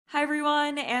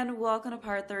everyone, and welcome to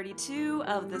part 32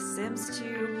 of The Sims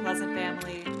 2 Pleasant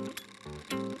Family.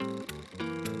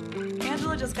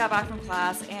 Angela just got back from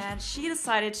class, and she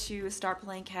decided to start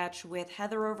playing catch with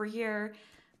Heather over here.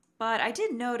 But I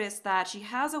did notice that she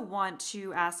has a want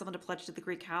to ask someone to pledge to the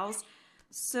Greek house.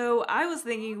 So I was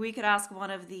thinking we could ask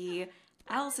one of the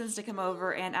Allisons to come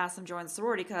over and ask them to join the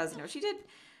sorority, because,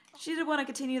 she did want to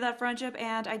continue that friendship,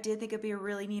 and I did think it'd be a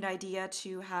really neat idea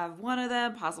to have one of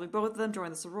them, possibly both of them, join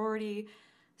the sorority.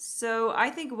 So I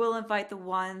think we'll invite the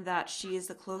one that she is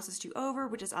the closest to over,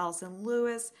 which is Allison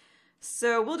Lewis.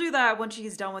 So we'll do that when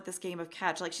she's done with this game of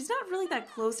catch. Like, she's not really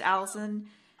that close to Allison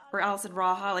or Allison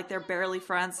Raha. Like, they're barely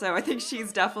friends, so I think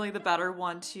she's definitely the better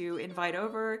one to invite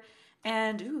over.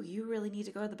 And, ooh, you really need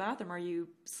to go to the bathroom. Are you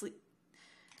sleep?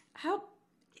 How?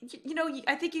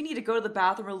 I think you need to go to the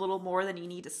bathroom a little more than you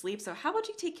need to sleep, so how about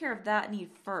you take care of that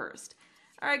need first?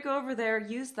 Alright, go over there,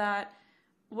 use that.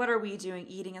 What are we doing?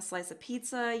 Eating a slice of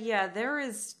pizza? Yeah, there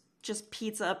is just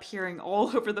pizza appearing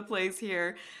all over the place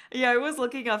here. Yeah, I was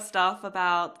looking up stuff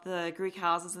about the Greek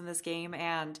houses in this game,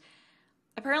 and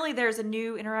apparently there's a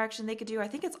new interaction they could do. I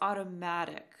think it's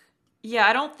automatic. Yeah,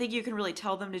 I don't think you can really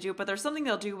tell them to do it, but there's something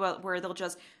they'll do where they'll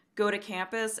just go to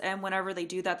campus, and whenever they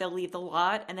do that, they'll leave the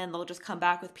lot, and then they'll just come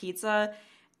back with pizza.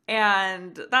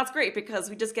 And that's great, because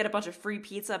we just get a bunch of free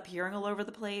pizza appearing all over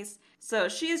the place. So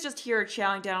she is just here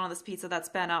chowing down on this pizza that's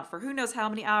been out for who knows how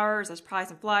many hours. There's probably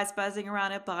some flies buzzing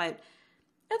around it, but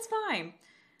it's fine.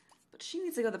 But she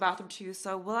needs to go to the bathroom too,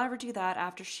 so we'll have her do that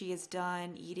after she is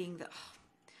done eating the...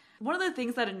 One of the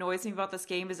things that annoys me about this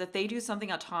game is if they do something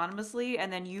autonomously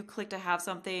and then you click to have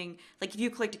something, like if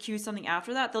you click to queue something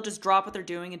after that, they'll just drop what they're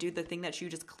doing and do the thing that you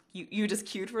just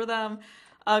queued for them.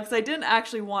 Because I didn't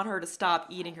actually want her to stop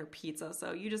eating her pizza,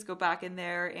 so you just go back in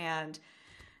there and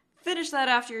finish that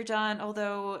after you're done.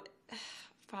 Although,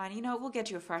 fine, we'll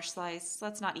get you a fresh slice.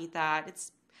 Let's not eat that.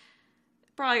 It's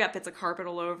probably got bits of carpet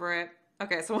all over it.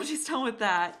 Okay, so when she's done with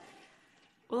that,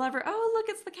 we'll have her, oh look,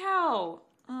 it's the cow.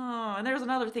 Oh, and there's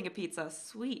another thing of pizza.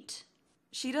 Sweet.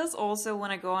 She does also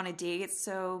want to go on a date,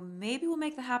 so maybe we'll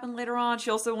make that happen later on. She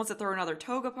also wants to throw another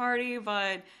toga party,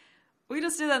 but we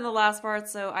just did that in the last part,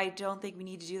 so I don't think we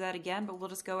need to do that again, but we'll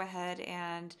just go ahead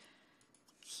and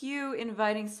cue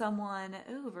inviting someone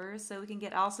over so we can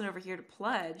get Allison over here to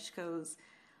pledge, because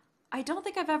I don't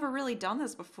think I've ever really done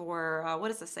this before. What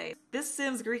does this say? This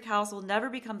Sims Greek house will never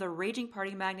become the raging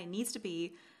party magnet it needs to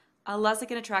be unless it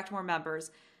can attract more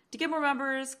members. To get more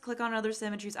members, click on another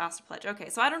sim and choose ask to pledge. Okay,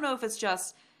 so I don't know if it's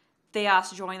just they ask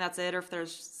to join, that's it, or if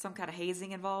there's some kind of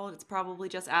hazing involved. It's probably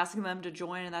just asking them to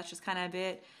join, and that's just kind of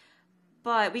it.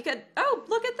 But we could... Oh,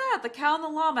 look at that! The cow and the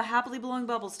llama happily blowing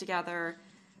bubbles together.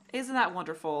 Isn't that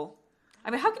wonderful?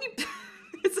 I mean, how can you...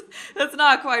 It's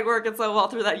not quite working so well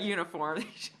through that uniform. They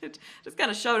should just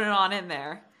kind of shove it on in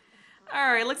there.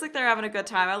 Alright, looks like they're having a good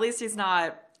time. At least he's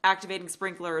not activating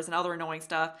sprinklers and other annoying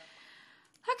stuff.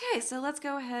 Okay, so let's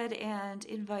go ahead and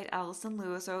invite Allison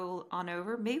Lewis on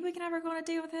over. Maybe we can have her go on a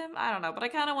date with him? I don't know, but I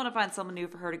kind of want to find someone new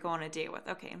for her to go on a date with.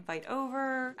 Okay, invite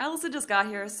over. Allison just got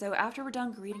here, so after we're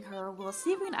done greeting her, we'll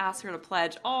see if we can ask her to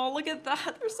pledge. Oh, look at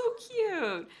that. They're so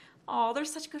cute. Oh, they're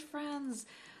such good friends.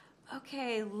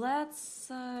 Okay, let's...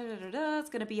 It's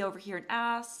going to be over here and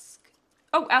ask...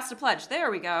 Oh, ask to pledge. There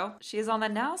we go. She is on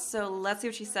that now, so let's see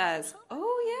what she says.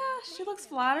 Oh, yeah, she looks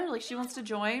flattered, like she wants to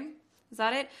join. Is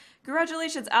that it?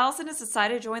 Congratulations, Allison has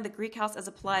decided to join the Greek house as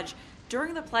a pledge.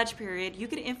 During the pledge period, you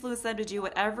can influence them to do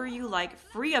whatever you like,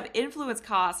 free of influence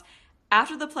costs.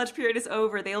 After the pledge period is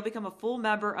over, they'll become a full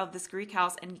member of this Greek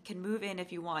house and can move in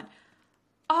if you want.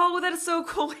 Oh, that is so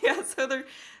cool. Yeah, so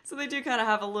they do kind of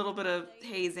have a little bit of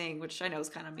hazing, which I know is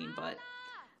kind of mean, but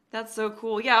that's so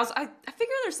cool. Yeah, I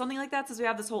figure there's something like that since we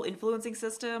have this whole influencing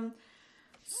system.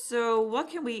 So what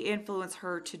can we influence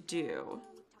her to do?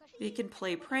 We can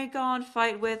play prank on,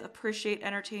 fight with, appreciate,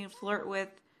 entertain, flirt with,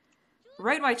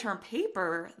 write my term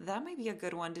paper. That might be a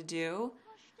good one to do.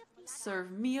 Serve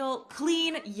meal.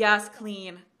 Clean. Yes,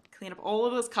 clean. Clean up all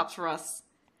of those cups for us.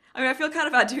 I mean, I feel kind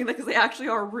of bad doing that because they actually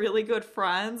are really good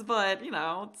friends, but,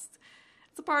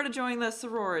 it's a part of joining the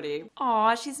sorority.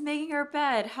 Aw, she's making her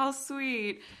bed. How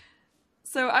sweet.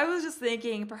 So I was just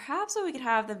thinking, perhaps what we could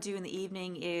have them do in the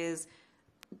evening is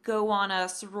go on a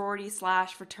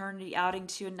sorority/fraternity outing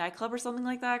to a nightclub or something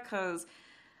like that, because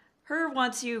her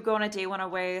want to go on a date went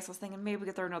away, so I was thinking maybe we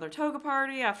could throw another toga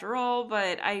party after all,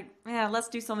 but let's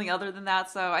do something other than that.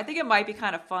 So I think it might be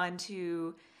kind of fun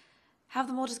to have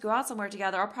them all just go out somewhere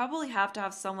together. I'll probably have to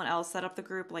have someone else set up the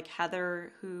group, like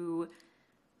Heather, who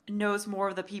knows more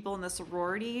of the people in the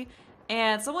sorority.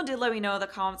 And someone did let me know in the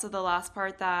comments of the last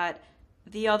part that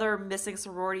the other missing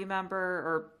sorority member,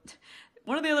 or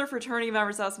One of the other fraternity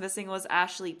members that was missing was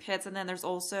Ashley Pitts, and then there's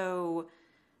also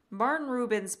Martin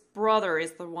Rubin's brother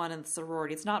is the one in the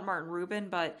sorority. It's not Martin Rubin,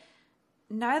 but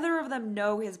neither of them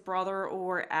know his brother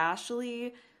or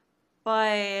Ashley,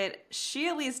 but she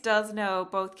at least does know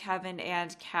both Kevin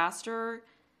and Castor.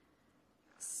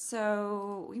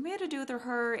 So we made a do with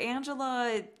her.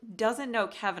 Angela doesn't know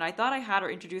Kevin. I thought I had her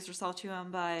introduce herself to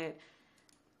him, but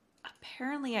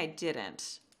apparently I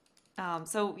didn't.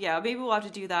 So yeah, maybe we'll have to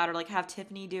do that, or like have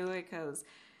Tiffany do it, because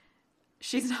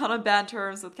she's not on bad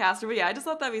terms with Castor. But yeah, I just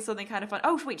thought that'd be something kind of fun.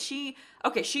 Oh wait, she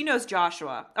knows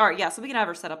Joshua. All right, yeah, so we can have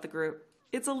her set up the group.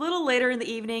 It's a little later in the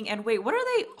evening, and wait, what are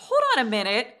they? Hold on a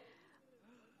minute.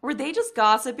 Were they just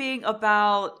gossiping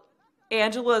about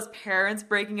Angela's parents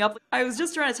breaking up? I was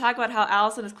just trying to talk about how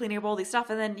Allison is cleaning up all these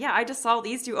stuff, and then yeah, I just saw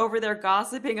these two over there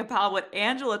gossiping about what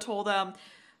Angela told them.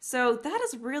 So that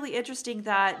is really interesting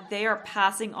that they are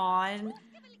passing on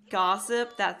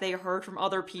gossip that they heard from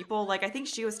other people. Like, I think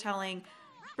she was telling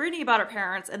Brittany about her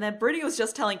parents, and then Brittany was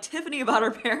just telling Tiffany about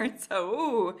her parents. So,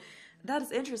 ooh, that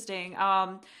is interesting.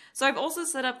 So I've also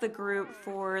set up the group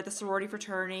for the sorority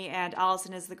fraternity, and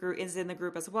Allison is in the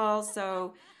group as well.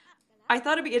 So I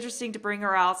thought it'd be interesting to bring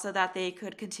her out so that they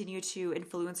could continue to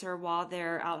influence her while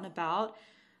they're out and about.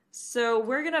 So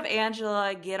we're going to have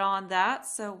Angela get on that.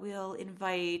 So we'll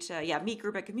invite, meet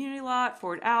group at community lot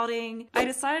for an outing. I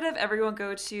decided to have everyone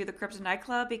go to the Crypto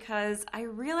nightclub because I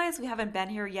realized we haven't been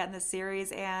here yet in this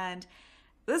series, and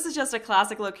this is just a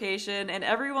classic location, and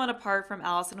everyone apart from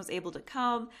Allison was able to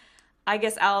come. I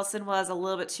guess Allison was a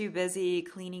little bit too busy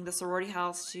cleaning the sorority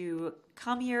house to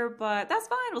come here, but that's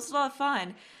fine. We'll still have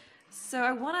fun. So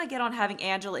I want to get on having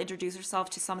Angela introduce herself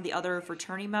to some of the other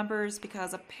fraternity members,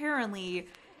 because apparently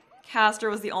Castor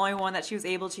was the only one that she was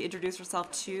able to introduce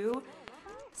herself to.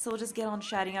 So we'll just get on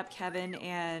chatting up Kevin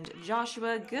and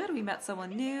Joshua. Good, we met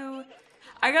someone new.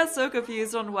 I got so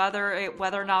confused on whether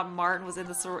or not Martin was in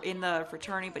the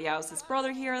fraternity, but yeah, it was his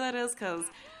brother here, that is, because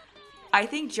I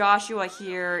think Joshua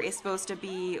here is supposed to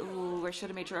be... Ooh, I should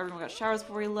have made sure everyone got showers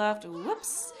before he left.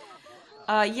 Whoops.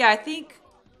 Yeah, I think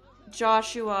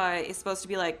Joshua is supposed to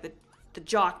be like the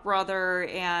jock brother,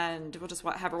 and we'll just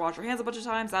have her wash her hands a bunch of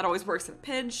times. That always works in a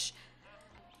pinch.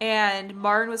 And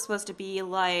Martin was supposed to be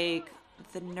like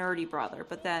the nerdy brother,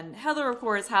 but then Heather, of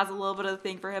course, has a little bit of a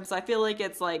thing for him, so I feel like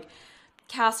it's like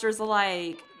Castor's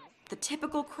like the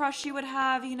typical crush she would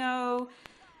have, you know?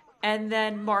 And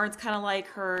then Martin's kind of like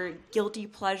her guilty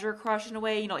pleasure crush in a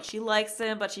way, you know, like she likes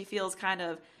him, but she feels kind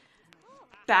of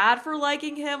bad for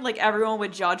liking him. Like everyone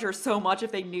would judge her so much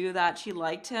if they knew that she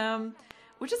liked him.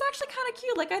 Which is actually kind of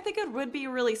cute. Like, I think it would be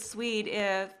really sweet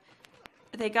if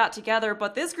they got together.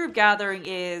 But this group gathering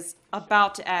is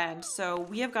about to end, so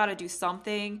we have got to do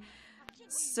something.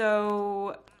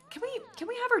 So, can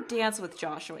we have her dance with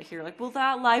Joshua here? Like, will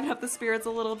that liven up the spirits a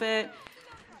little bit?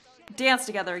 Dance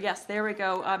together. Yes, there we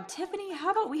go. Tiffany, how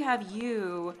about we have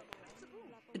you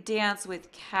dance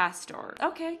with Castor?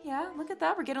 Okay, yeah, look at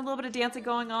that. We're getting a little bit of dancing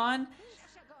going on.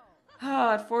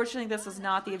 Unfortunately, this is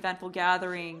not the eventful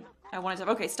gathering I wanted to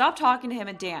have. Okay, stop talking to him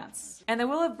and dance. And then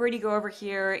we'll have Brittany go over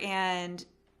here and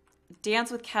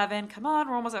dance with Kevin. Come on,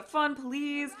 we're almost at fun,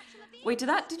 please. Wait, did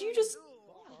you just...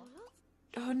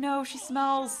 Oh no, she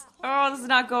smells. Oh, this is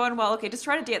not going well. Okay, just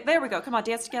try to dance. There we go. Come on,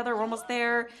 dance together. We're almost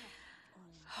there.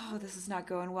 Oh, this is not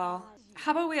going well.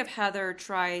 How about we have Heather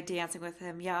try dancing with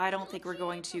him? Yeah, I don't think we're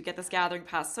going to get this gathering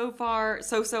past so far.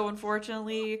 So,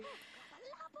 unfortunately.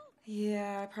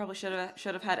 Yeah, I probably should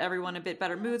have had everyone in a bit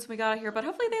better moods when we got here, but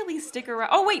hopefully they at least stick around.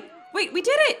 Oh, wait, we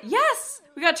did it! Yes!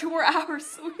 We got 2 more hours,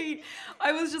 sweet.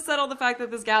 I was just set on the fact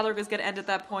that this gathering is going to end at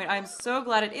that point. I'm so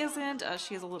glad it isn't.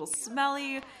 She is a little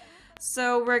smelly.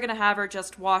 So we're going to have her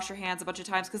just wash her hands a bunch of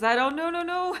times, because I don't...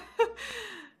 No.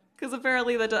 Because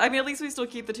apparently that... I mean, at least we still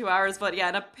keep the 2 hours, but yeah,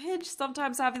 in a pinch,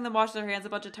 sometimes having them wash their hands a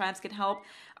bunch of times can help.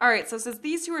 Alright, so since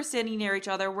these two are standing near each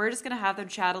other, we're just going to have them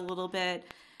chat a little bit.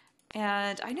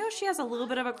 And I know she has a little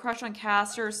bit of a crush on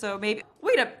Castor, so maybe...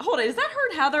 Wait hold on, is that her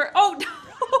and Heather? Oh, no!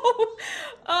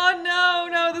 Oh,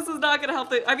 no, this is not gonna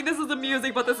help I mean, this is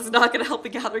amusing, but this is not gonna help the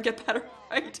gathering get better,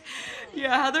 right?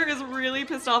 Yeah, Heather is really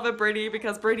pissed off at Brittany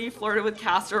because Brittany flirted with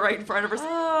Castor right in front of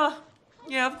her.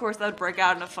 Yeah, of course, that would break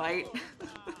out in a fight.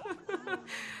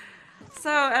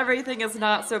 So everything is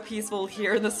not so peaceful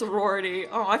here in the sorority.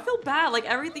 Oh, I feel bad. Like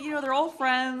everything, you know, they're all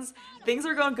friends. Things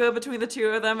are going good between the 2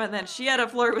 of them, and then she had a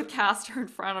flirt with Castor in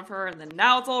front of her, and then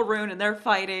now it's all ruined and they're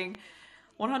fighting.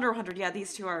 100, yeah,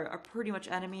 these 2 are pretty much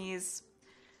enemies.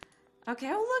 Okay,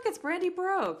 oh look, it's Brandy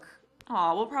Broke.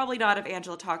 Aw, we'll probably not have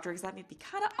Angela talk to her because that may be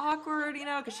kind of awkward, you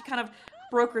know, because she kind of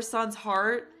broke her son's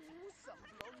heart.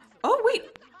 Oh,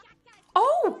 wait.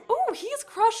 Oh, Oh, he's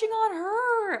crushing on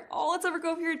her. Oh, let's ever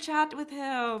go over here and chat with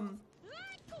him.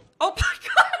 Oh my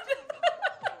god.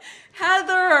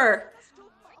 Heather.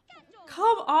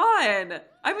 Come on.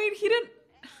 I mean, he didn't.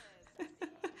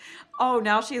 Oh,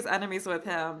 now she has enemies with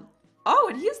him. Oh,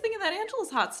 and he's thinking that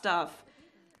Angela's hot stuff.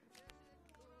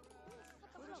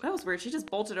 That was weird. She just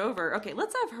bolted over. Okay,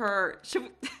 let's have her.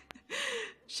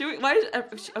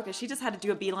 Okay, she just had to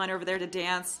do a beeline over there to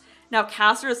dance. Now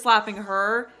Castor is slapping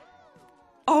her.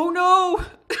 Oh no!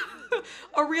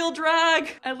 A real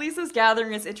drag! At least this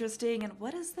gathering is interesting. And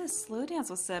what is this slow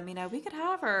dance with Sim? You know, we could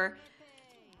have her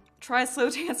try slow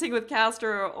dancing with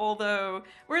Castor, although...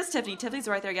 Where's Tiffany? Tiffany's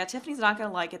right there. Yeah, Tiffany's not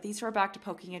gonna like it. These two are back to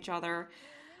poking each other.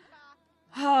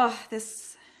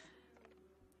 This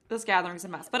gathering's a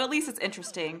mess. But at least it's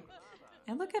interesting.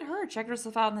 And look at her, checking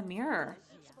herself out in the mirror.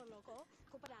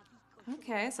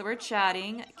 Okay, so we're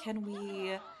chatting. Can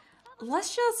we...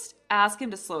 Let's just ask him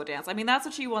to slow dance. I mean, that's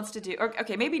what she wants to do. Or,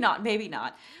 okay, maybe not, maybe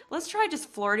not. Let's try just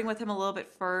flirting with him a little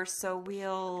bit first, so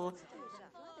we'll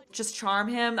just charm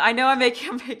him. I know I'm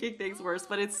making things worse,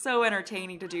 but it's so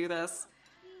entertaining to do this.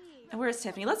 And where's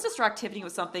Tiffany? Let's distract Tiffany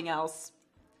with something else.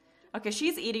 Okay,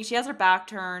 she's eating. She has her back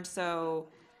turned, so...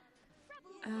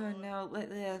 Oh, no.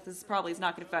 This probably is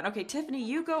not going to be fun. Okay, Tiffany,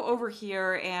 you go over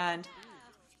here and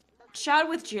chat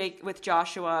with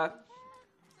Joshua.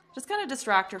 Just kind of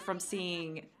distract her from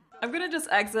seeing... I'm going to just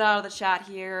exit out of the chat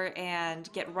here and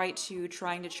get right to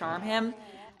trying to charm him.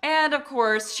 And, of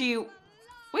course, she...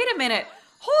 Wait a minute.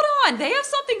 Hold on. They have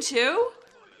something, too?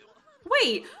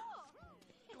 Wait.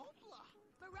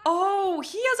 Oh,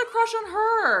 he has a crush on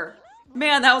her.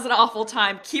 Man, that was an awful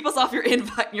time. Keep us off your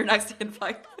invite, your next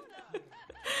invite.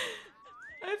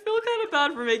 I feel kind of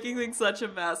bad for making things such a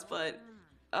mess, but...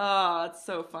 Oh, it's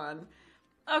so fun.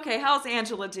 Okay, how's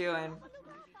Angela doing?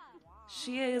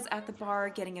 She is at the bar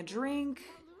getting a drink.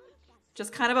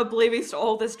 Just kind of oblivious to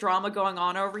all this drama going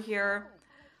on over here.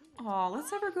 Oh,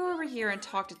 let's have her go over here and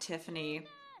talk to Tiffany.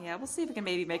 Yeah, we'll see if we can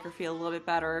maybe make her feel a little bit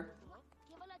better.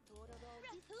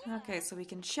 Okay, so we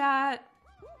can chat.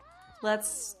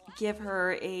 Let's give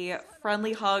her a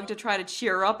friendly hug to try to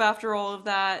cheer her up after all of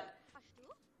that.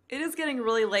 It is getting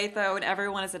really late though, and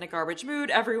everyone is in a garbage mood.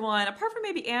 Everyone, apart from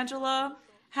maybe Angela,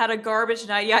 had a garbage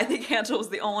night. Yeah, I think Angela was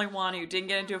the only one who didn't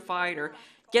get into a fight or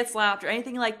get slapped or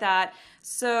anything like that.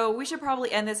 So we should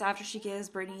probably end this after she gives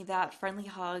Brittany that friendly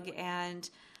hug. And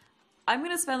I'm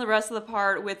going to spend the rest of the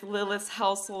part with Lilith's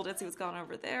household and see what's going on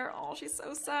over there. Oh, she's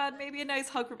so sad. Maybe a nice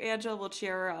hug from Angela will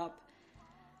cheer her up.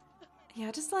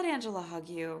 Yeah, just let Angela hug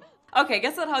you. Okay, I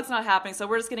guess that hug's not happening, so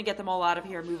we're just going to get them all out of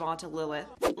here and move on to Lilith.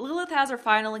 Lilith has her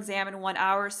final exam in 1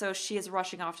 hour, so she is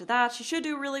rushing off to that. She should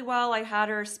do really well. I had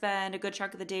her spend a good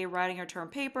chunk of the day writing her term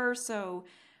paper, so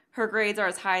her grades are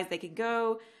as high as they can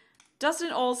go.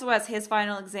 Dustin also has his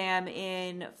final exam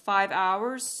in 5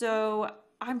 hours, so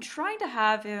I'm trying to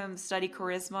have him study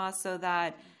charisma so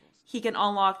that he can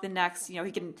unlock the next,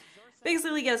 he can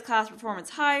basically get his class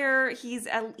performance higher. He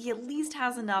at least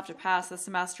has enough to pass the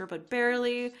semester, but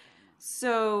barely.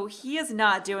 So he is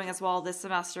not doing as well this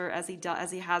semester as he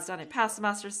has done in past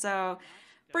semesters. So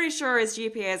pretty sure his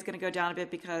GPA is going to go down a bit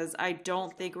because I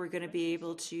don't think we're going to be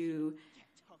able to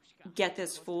get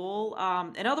this full.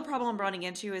 Another problem I'm running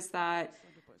into is that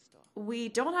we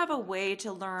don't have a way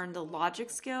to learn the logic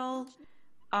skill.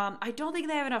 I don't think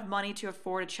they have enough money to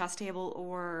afford a chess table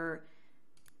or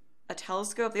a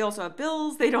telescope. They also have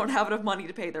bills. They don't have enough money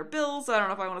to pay their bills. So I don't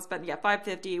know if I want to spend,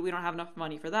 $550. We don't have enough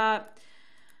money for that.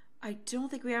 I don't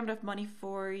think we have enough money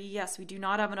for, yes, we do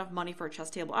not have enough money for a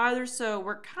chess table either, so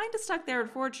we're kind of stuck there,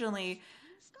 unfortunately.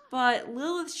 But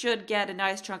Lilith should get a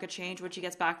nice chunk of change when she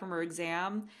gets back from her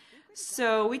exam.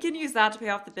 So we can use that to pay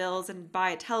off the bills and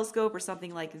buy a telescope or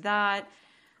something like that.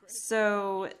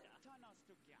 So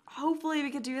hopefully we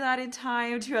could do that in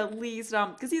time to at least,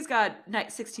 because he's got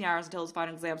 16 hours until his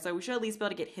final exam, so we should at least be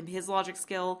able to get him his logic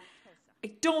skill.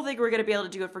 I don't think we're going to be able to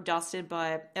do it for Dustin,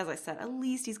 but as I said, at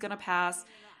least he's going to pass.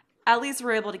 At least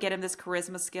we're able to get him this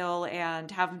charisma skill and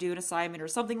have him do an assignment or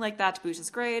something like that to boost his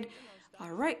grade.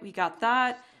 All right, we got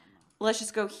that. Let's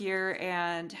just go here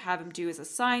and have him do his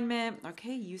assignment.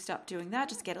 Okay, you stop doing that.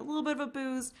 Just get a little bit of a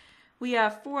boost. We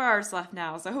have 4 hours left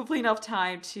now, so hopefully enough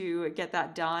time to get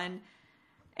that done.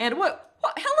 And what?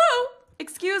 Hello?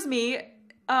 Excuse me.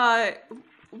 Why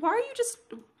are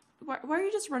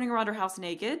you just running around her house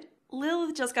naked?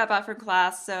 Lilith just got back from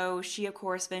class, so she, of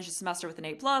course, finished the semester with an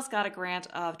A+, got a grant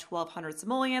of 1,200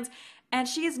 simoleons, and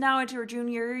she is now into her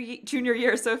junior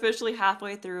year, so officially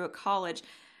halfway through college.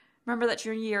 Remember that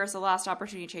junior year is the last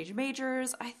opportunity to change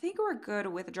majors. I think we're good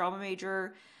with a drama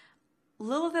major.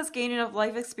 Lilith has gained enough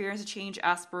life experience to change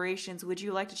aspirations. Would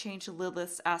you like to change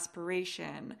Lilith's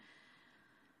aspiration?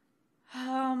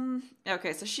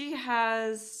 Okay, so she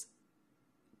has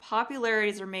popularity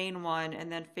as her main one,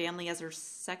 and then family as her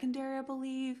secondary, I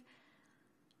believe.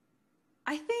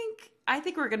 I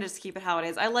think we're gonna just keep it how it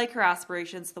is. I like her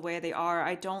aspirations the way they are.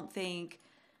 I don't think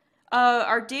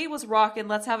our date was rocking.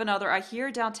 Let's have another. I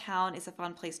hear downtown is a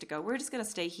fun place to go. We're just gonna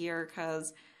stay here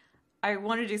because I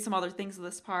want to do some other things in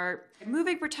this part.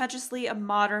 Moving pretentiously, a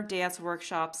modern dance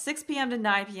workshop, 6 p.m. to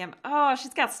 9 p.m. Oh,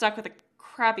 she's got stuck with a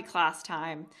crappy class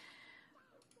time.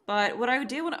 But what I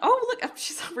did want to, oh, look,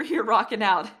 she's over here rocking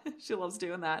out. She loves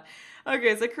doing that.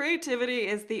 Okay, so creativity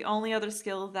is the only other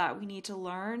skill that we need to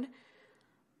learn.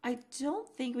 I don't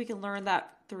think we can learn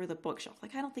that through the bookshelf.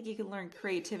 Like, I don't think you can learn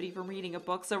creativity from reading a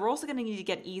book. So we're also going to need to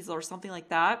get an easel or something like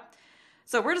that.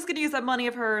 So we're just going to use that money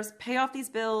of hers, pay off these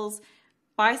bills,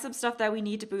 buy some stuff that we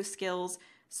need to boost skills.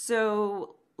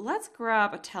 So let's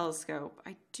grab a telescope.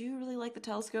 I do really like the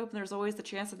telescope, and there's always the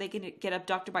chance that they can get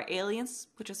abducted by aliens,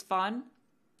 which is fun.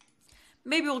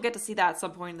 Maybe we'll get to see that at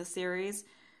some point in the series.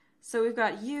 So we've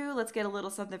got you. Let's get a little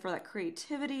something for that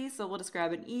creativity. So we'll just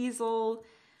grab an easel.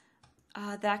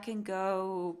 That can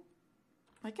go,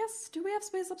 I guess, do we have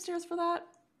space upstairs for that?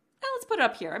 Let's put it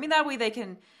up here. I mean, that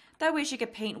way she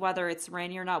could paint whether it's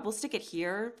rainy or not. We'll stick it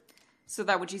here so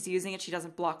that when she's using it, she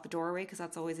doesn't block the doorway, because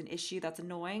that's always an issue. That's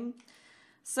annoying.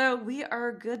 So we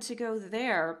are good to go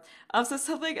there. So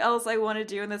something else I want to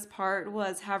do in this part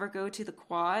was have her go to the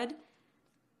quad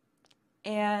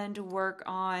and work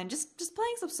on just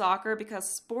playing some soccer, because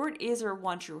sport is her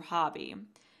one true hobby.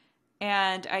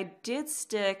 And I did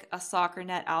stick a soccer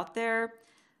net out there.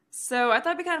 So I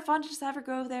thought it'd be kind of fun to just have her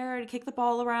go there and kick the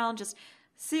ball around, just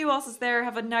see who else is there,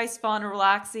 have a nice, fun,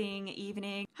 relaxing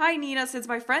evening. Hi, Nina. Since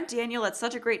my friend Daniel had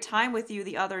such a great time with you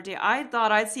the other day, I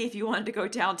thought I'd see if you wanted to go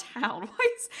downtown.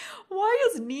 Why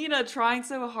is Nina trying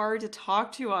so hard to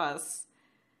talk to us?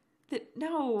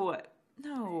 No.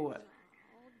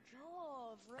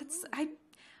 I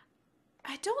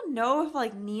don't know if,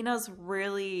 like, Nina's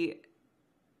really...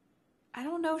 I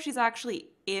don't know if she's actually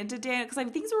into Daniel, because I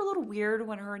mean, things were a little weird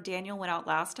when her and Daniel went out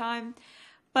last time.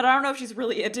 But I don't know if she's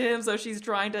really into him, so she's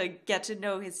trying to get to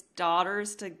know his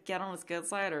daughters to get on his good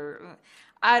side, or...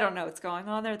 I don't know what's going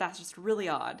on there. That's just really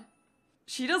odd.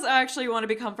 She does actually want to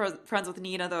become friends with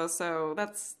Nina, though, so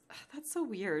that's so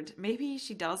weird. Maybe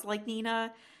she does like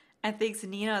Nina and thinks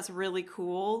Nina is really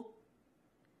cool.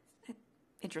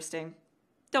 Interesting.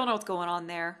 Don't know what's going on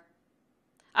there.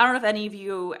 I don't know if any of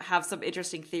you have some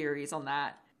interesting theories on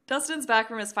that. Dustin's back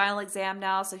from his final exam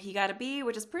now, so he got a B,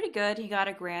 which is pretty good. He got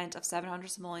a grant of 700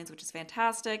 simoleons, which is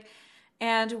fantastic.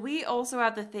 And we also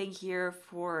have the thing here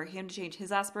for him to change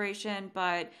his aspiration,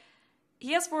 but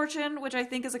he has fortune, which I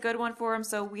think is a good one for him,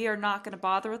 so we are not going to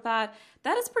bother with that.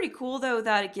 That is pretty cool, though,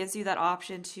 that it gives you that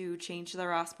option to change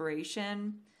their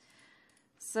aspiration.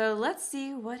 So let's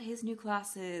see what his new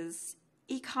class is.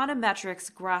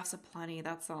 Econometrics, graphs aplenty.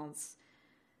 That sounds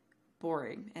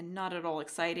boring and not at all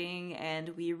exciting, and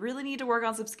we really need to work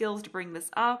on some skills to bring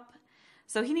this up.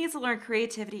 So he needs to learn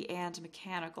creativity and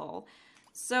mechanical.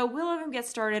 So we'll have him get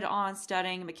started on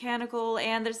studying mechanical,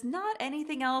 and there's not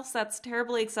anything else that's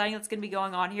terribly exciting that's going to be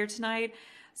going on here tonight.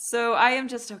 So I am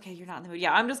just, okay, you're not in the mood.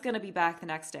 Yeah, I'm just going to be back the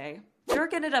next day.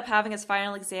 Dirk ended up having his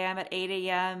final exam at 8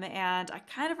 a.m. and I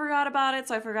kind of forgot about it,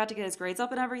 so I forgot to get his grades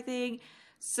up and everything.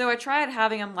 So I tried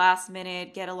having him last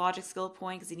minute get a logic skill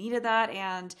point because he needed that,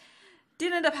 and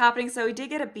didn't end up happening. So he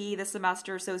did get a B this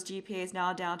semester, so his GPA is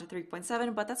now down to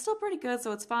 3.7, but that's still pretty good,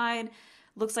 so it's fine.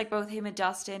 Looks like both him and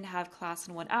Dustin have class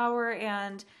in 1 hour,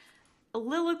 and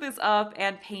Lilith is up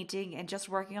and painting and just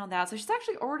working on that. So she's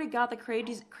actually already got the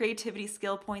creativity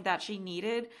skill point that she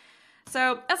needed.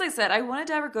 So, as I said, I wanted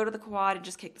to have her go to the quad and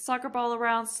just kick the soccer ball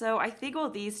around, so I think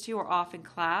while these two are off in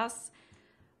class,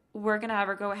 we're going to have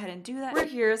her go ahead and do that. We're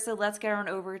here, so let's get on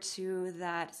over to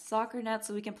that soccer net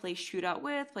so we can play shootout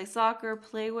with, play soccer,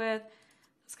 play with.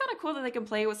 It's kind of cool that they can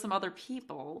play with some other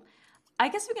people. I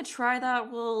guess we can try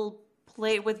that. We'll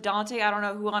play it with Dante. I don't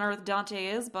know who on earth Dante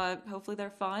is, but hopefully they're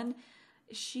fun.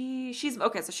 She's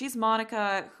okay, so she's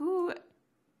Monica. Who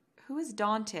is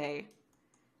Dante?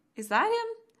 Is that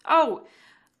him? Oh,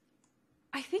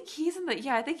 I think he's in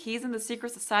the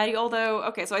secret society, although,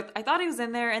 okay, so I thought he was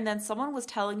in there, and then someone was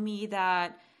telling me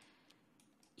that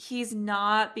he's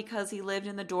not because he lived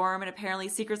in the dorm, and apparently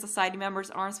secret society members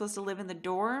aren't supposed to live in the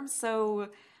dorm, so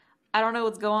I don't know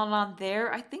what's going on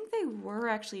there. I think they were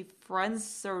actually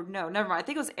friends, or no, never mind. I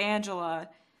think it was Angela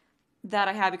that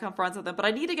I had become friends with them, but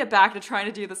I need to get back to trying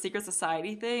to do the secret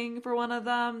society thing for one of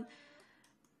them,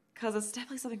 because it's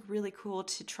definitely something really cool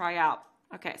to try out.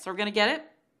 Okay, so we're gonna get it.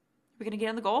 We're gonna get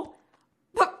in the goal.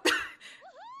 What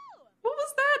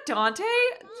was that? Dante?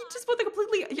 You just put the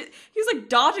completely... He's like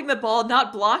dodging the ball,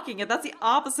 not blocking it. That's the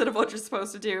opposite of what you're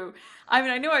supposed to do. I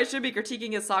mean, I know I should be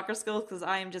critiquing his soccer skills because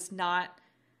I am just not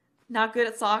good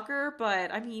at soccer,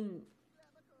 but I mean...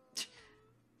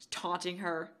 taunting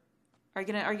her. Are you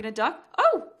gonna duck?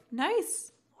 Oh,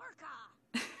 nice.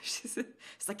 She's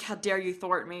like, how dare you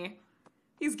thwart me?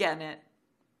 He's getting it.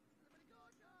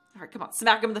 All right, come on,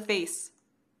 smack him in the face.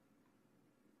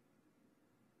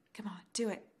 Come on, do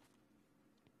it.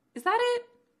 Is that it?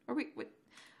 Are we? Wait.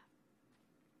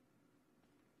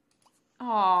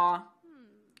 Aw.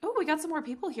 Oh, we got some more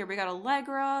people here. We got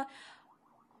Allegra.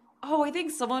 Oh, I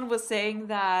think someone was saying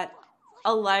that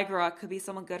Allegra could be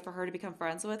someone good for her to become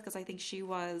friends with, because I think she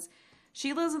lives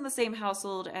in the same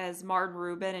household as Martin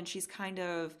Rubin, and she's kind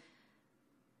of,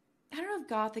 I don't know if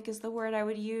gothic is the word I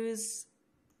would use.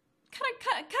 Kind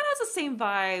of has the same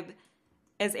vibe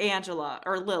as Angela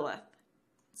or Lilith.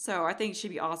 So I think she'd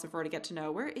be awesome for her to get to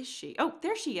know. Where is she? Oh,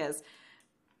 there she is.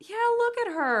 Yeah, look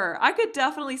at her. I could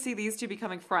definitely see these two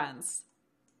becoming friends.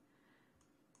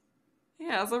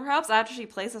 Yeah, so perhaps after she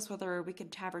plays this with her, we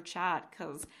could have her chat,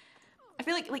 because I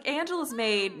feel like Angela's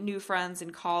made new friends in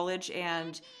college,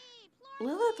 and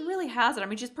Lilith really hasn't. I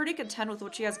mean, she's pretty content with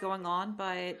what she has going on,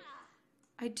 but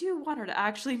I do want her to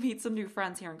actually meet some new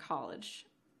friends here in college.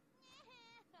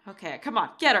 Okay, come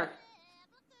on, get her.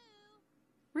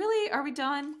 Really? Are we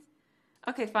done?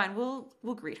 Okay, fine. We'll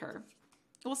greet her.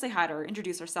 We'll say hi to her,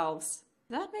 introduce ourselves.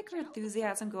 Did that make her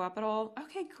enthusiasm go up at all?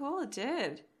 Okay, cool, it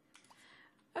did.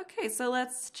 Okay, so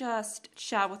let's just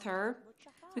chat with her.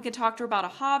 We can talk to her about a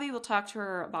hobby. We'll talk to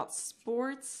her about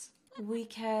sports. We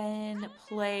can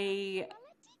play...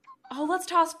 Oh, let's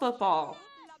toss football.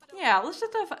 Yeah, let's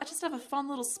just have a fun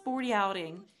little sporty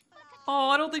outing. Oh,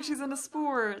 I don't think she's into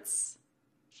sports.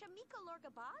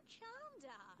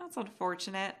 That's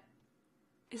unfortunate.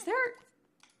 Is there...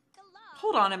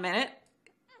 Hold on a minute.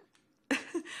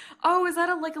 Oh, is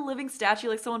that like a living statue,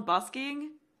 like someone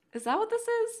busking? Is that what this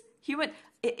is? Human...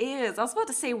 It is. I was about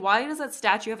to say, why does that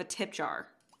statue have a tip jar?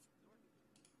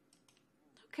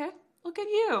 Okay, look at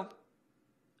you.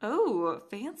 Oh,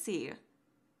 fancy.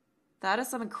 That is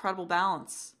some incredible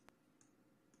balance.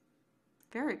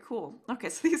 Very cool. Okay,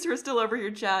 so these are still over here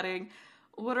chatting.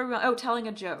 What are we... Oh, telling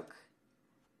a joke.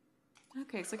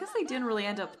 Okay, so I guess they didn't really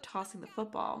end up tossing the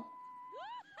football.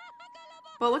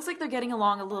 But it looks like they're getting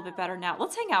along a little bit better now.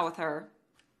 Let's hang out with her.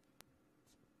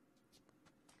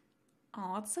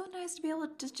 Oh, it's so nice to be able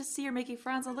to just see her making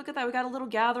friends. And look at that, we got a little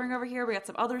gathering over here. We got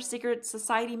some other secret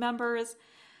society members.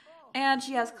 And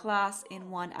she has class in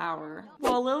 1 hour.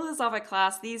 While Lilith is off at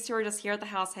class, these two are just here at the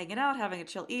house hanging out, having a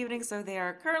chill evening. So they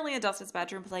are currently in Dustin's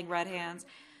bedroom playing Red Hands.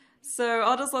 So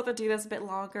I'll just let them do this a bit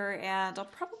longer, and I'll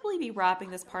probably be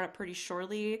wrapping this part up pretty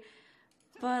shortly.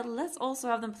 But let's also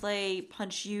have them play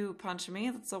Punch You, Punch Me.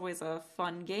 That's always a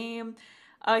fun game.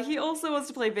 He also wants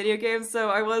to play video games, so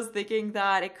I was thinking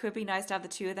that it could be nice to have the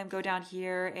two of them go down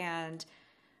here and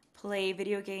play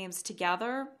video games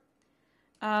together.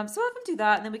 So I'll have them do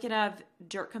that, and then we can have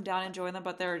Dirk come down and join them,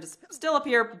 but they're just still up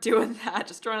here doing that,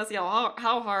 just trying to see how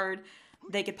hard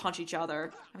they could punch each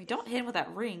other. I mean, don't hit him with that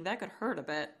ring. That could hurt a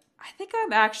bit. I think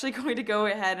I'm actually going to go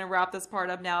ahead and wrap this part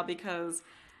up now because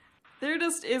there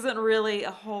just isn't really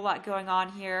a whole lot going on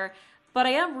here. But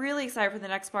I am really excited for the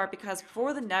next part because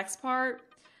for the next part,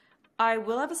 I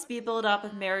will have a speed build up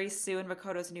of Mary Sue and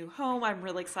Makoto's new home. I'm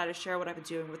really excited to share what I've been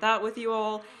doing with that with you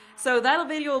all. So that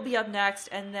video will be up next,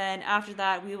 and then after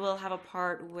that we will have a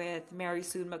part with Mary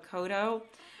Sue and Makoto.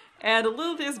 And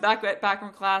Lilith is back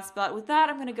from class, but with that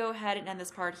I'm going to go ahead and end this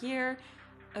part here.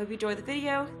 I hope you enjoyed the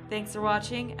video. Thanks for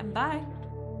watching, and bye!